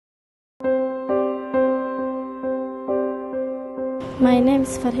My name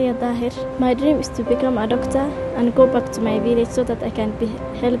is Farhiya Dahir. My dream is to become a doctor and go back to my village so that I can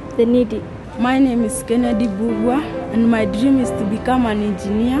help the needy. My name is Kennedy Bugwa and my dream is to become an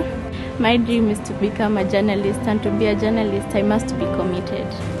engineer. My dream is to become a journalist, and to be a journalist I must be committed.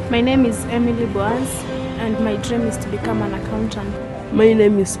 My name is Emily Boaz and my dream is to become an accountant. My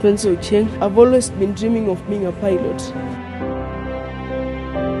name is Spencer Cheng. I've always been dreaming of being a pilot.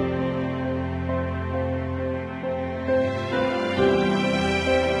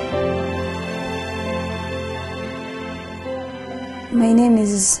 My name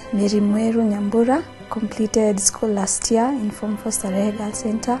is Mary Mweru Nyambura. Completed school last year in Form 4 Starehe Girls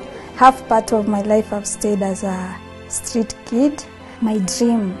Center. Half part of my life I've stayed as a street kid. My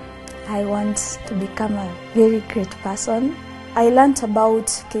dream, I want to become a very great person. I learned about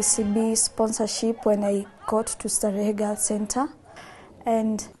KCB sponsorship when I got to Starehe Girls Center.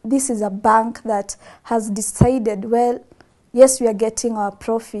 And this is a bank that has decided, well, yes, we are getting our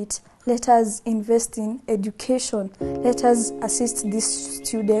profit. Let us invest in education. Let us assist these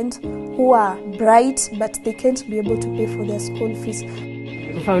students who are bright, but they can't be able to pay for their school fees.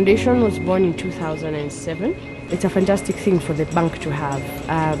 The foundation was born in 2007. It's a fantastic thing for the bank to have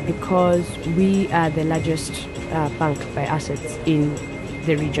because we are the largest bank by assets in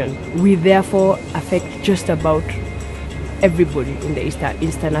the region. We therefore affect just about everybody in the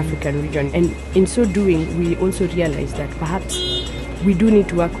Eastern African region. And in so doing, we also realize that perhaps we do need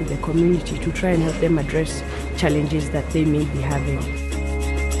to work with the community to try and help them address challenges that they may be having.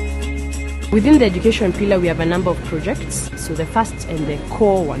 Within the education pillar, we have a number of projects. So the first and the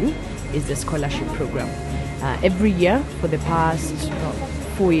core one is the scholarship program. Every year for the past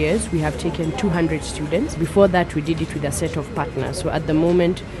 4 years, we have taken 200 students. Before that, we did it with a set of partners. So at the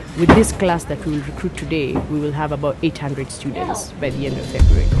moment, with this class that we will recruit today, we will have about 800 students by the end of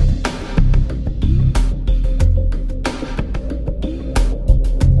February.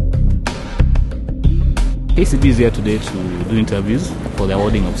 KCB is here today to do interviews for the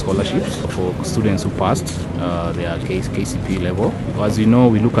awarding of scholarships for students who passed their KCP level. As you know,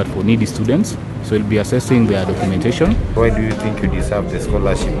 we look at for needy students, so we'll be assessing their documentation. Why do you think you deserve the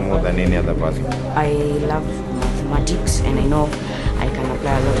scholarship more than any other person? I love mathematics and I know I can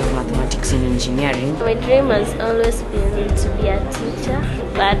apply a lot of mathematics in engineering. My dream has always been to be a teacher,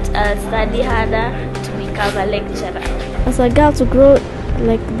 but I'll study harder to become a lecturer. As a girl, to grow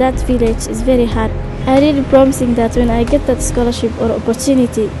like that village is very hard. I'm really promising that when I get that scholarship or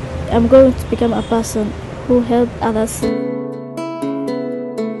opportunity, I'm going to become a person who helps others.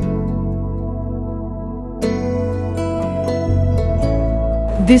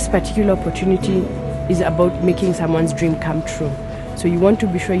 This particular opportunity is about making someone's dream come true. So you want to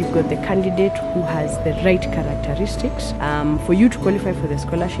be sure you've got the candidate who has the right characteristics. For you to qualify for the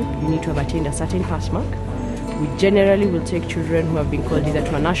scholarship, you need to have attained a certain pass mark. We generally will take children who have been called either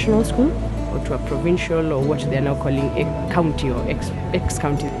to a national school or to a provincial, or what they are now calling a county or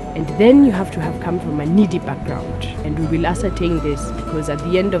ex-county. And then you have to have come from a needy background. And we will ascertain this because at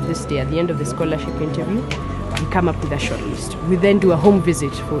the end of this day, at the end of the scholarship interview, we come up with a shortlist. We then do a home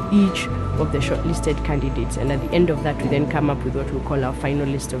visit for each of the shortlisted candidates, and at the end of that we then come up with what we call our final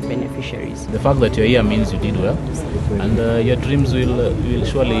list of beneficiaries. The fact that you're here means you did well, and your dreams will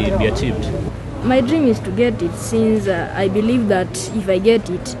surely be achieved. My dream is to get it, since I believe that if I get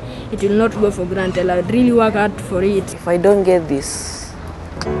it, it will not go for granted. I'll really work hard for it. If I don't get this,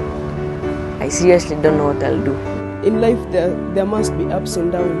 I seriously don't know what I'll do. In life, there must be ups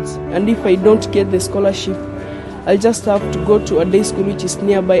and downs. And if I don't get the scholarship, I'll just have to go to a day school which is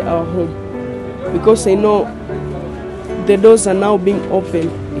nearby our home. Because I know the doors are now being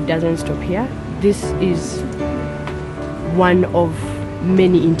opened. It doesn't stop here. This is one of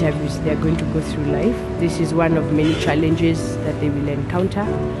many interviews they are going to go through life. This is one of many challenges that they will encounter.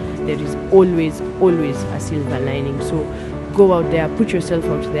 There is always a silver lining. So go out there, put yourself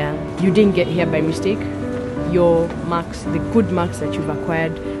out there. You didn't get here by mistake. Your marks, the good marks that you've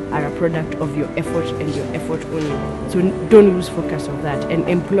acquired, are a product of your effort and your effort only. So don't lose focus of that and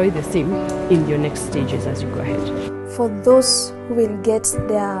employ the same in your next stages as you go ahead. For those who will get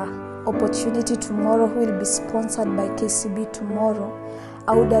their opportunity tomorrow, who will be sponsored by KCB tomorrow,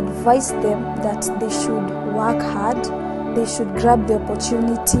 I would advise them that they should work hard, they should grab the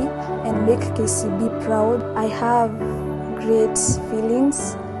opportunity and make KCB proud. I have great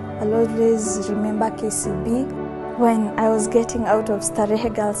feelings. I'll always remember KCB. When I was getting out of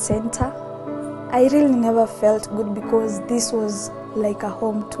Starehe Girls Center, I really never felt good because this was like a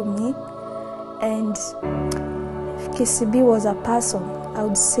home to me. And if KCB was a person, I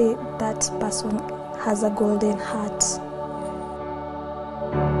would say that person has a golden heart.